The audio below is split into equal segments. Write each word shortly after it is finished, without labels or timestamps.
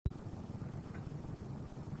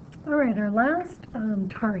All right, our last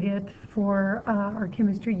target for our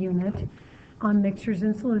chemistry unit on mixtures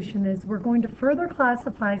and solution is we're going to further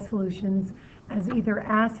classify solutions as either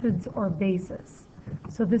acids or bases.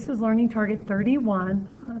 So this is learning target 31.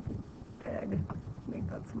 That's big. Make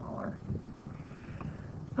that smaller.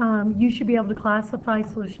 You should be able to classify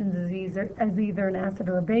solutions as either an acid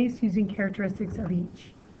or a base using characteristics of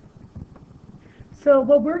each. So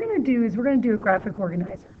what we're going to do is we're going to do a graphic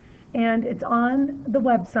organizer. And it's on the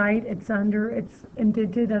website. It's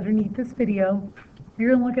indented underneath this video.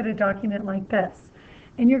 You're going to look at a document like this.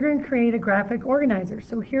 And you're going to create a graphic organizer.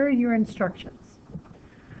 So here are your instructions.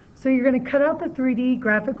 So you're going to cut out the 3D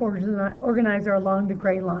graphic organizer along the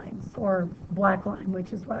gray lines, or black line,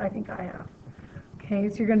 which is what I think I have. Okay,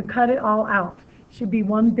 so you're going to cut it all out. It should be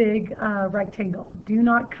one big rectangle. Do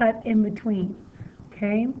not cut in between.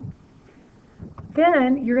 Okay?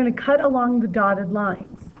 Then you're going to cut along the dotted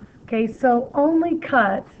lines. Okay, so only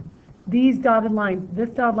cut these dotted lines. This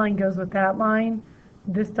dotted line goes with that line.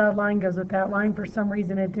 This dotted line goes with that line. For some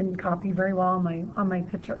reason, it didn't copy very well on my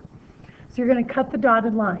picture. So you're going to cut the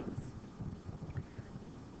dotted lines.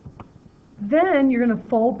 Then you're going to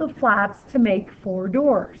fold the flaps to make 4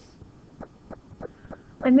 doors.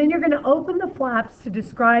 And then you're going to open the flaps to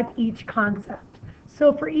describe each concept.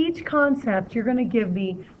 So for each concept, you're going to give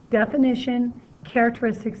the definition,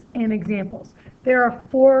 characteristics, and examples. There are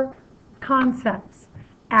 4 concepts: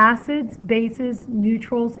 acids, bases,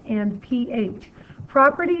 neutrals, and pH.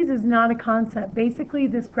 Properties is not a concept. Basically,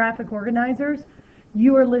 this graphic organizers,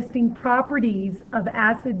 you are listing properties of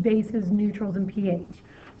acid, bases, neutrals, and pH.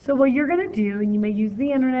 So what you're going to do, and you may use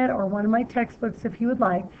the internet or one of my textbooks if you would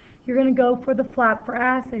like, you're going to go for the flap for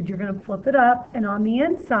acid. You're going to flip it up, and on the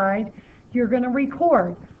inside, you're going to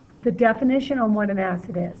record the definition on what an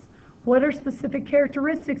acid is. What are specific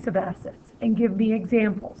characteristics of acids? And give me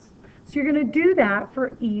examples. So you're going to do that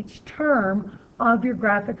for each term of your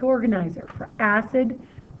graphic organizer for acid,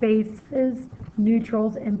 bases,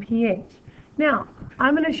 neutrals, and pH. Now,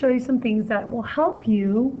 I'm going to show you some things that will help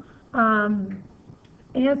you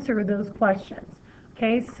answer those questions.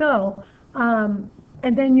 Okay, so, and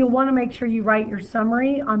then you'll want to make sure you write your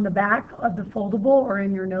summary on the back of the foldable or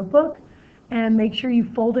in your notebook. And make sure you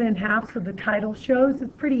fold it in half so the title shows.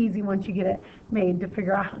 It's pretty easy once you get it made to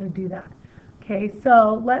figure out how to do that. Okay,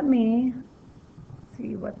 so let me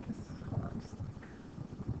see what this is.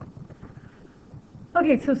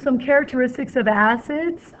 Okay, so some characteristics of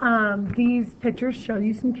acids. These pictures show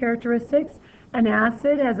you some characteristics. An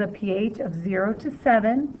acid has a pH of 0 to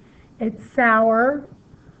 7. It's sour.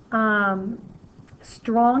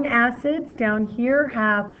 Strong acids down here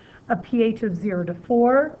have a pH of 0 to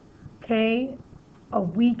 4. Okay, a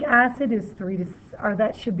weak acid is 3 to, or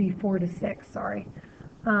that should be 4 to 6, sorry.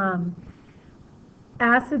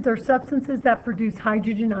 Acids are substances that produce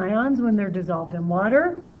hydrogen ions when they're dissolved in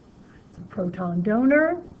water. It's a proton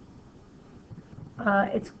donor.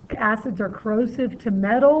 Acids are corrosive to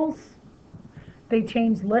metals. They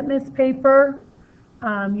change litmus paper.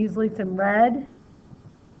 Usually it's in red.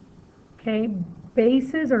 Okay,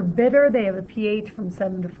 bases are bitter. They have a pH from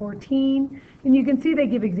 7 to 14. And you can see they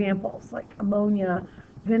give examples like ammonia,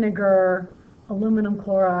 vinegar, aluminum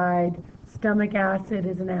chloride, stomach acid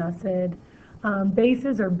is an acid.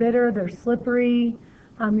 Bases are bitter. They're slippery.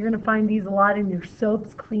 You're going to find these a lot in your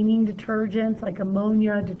soaps, cleaning detergents like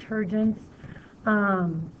ammonia detergents.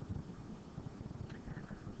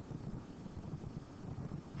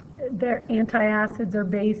 They're antacids or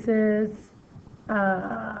bases.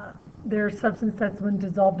 They're a substance that's when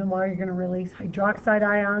dissolved in water, you're going to release hydroxide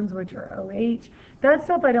ions, which are OH. That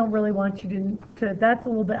stuff I don't really want you to, that's a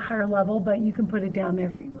little bit higher level, but you can put it down there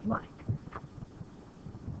if you would like.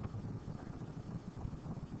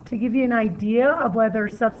 To give you an idea of whether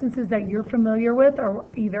substances that you're familiar with are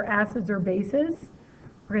either acids or bases,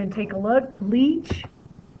 we're going to take a look. Bleach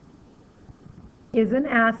is an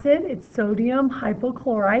acid. It's sodium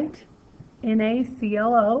hypochlorite,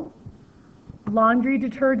 NaClO. Laundry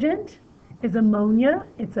detergent is ammonia.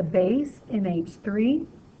 It's a base, NH3.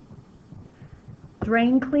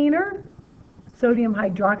 Drain cleaner, sodium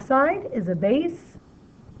hydroxide is a base.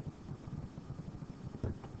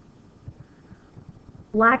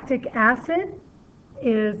 Lactic acid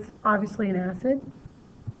is obviously an acid.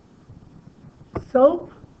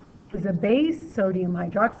 Soap is a base, sodium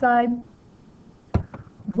hydroxide.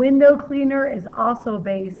 Window cleaner is also a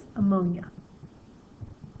base, ammonia.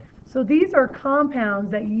 So these are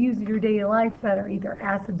compounds that you use in your daily life that are either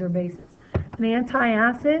acids or bases. An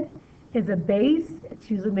antacid is a base. It's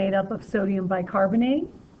usually made up of sodium bicarbonate.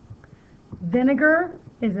 Vinegar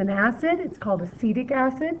is an acid. It's called acetic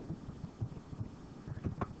acid.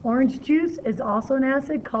 Orange juice is also an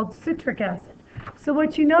acid called citric acid. So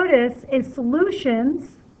what you notice is solutions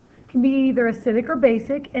can be either acidic or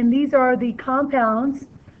basic, and these are the compounds,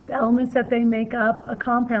 the elements that they make up a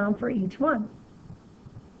compound for each one.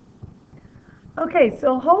 Okay,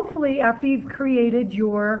 so hopefully after you've created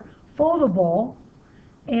your foldable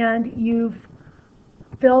and you've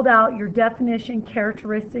filled out your definition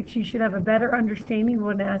characteristics, you should have a better understanding of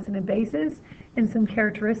what an acid and base is and some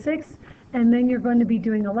characteristics, and then you're going to be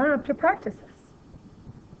doing a lab to practice it.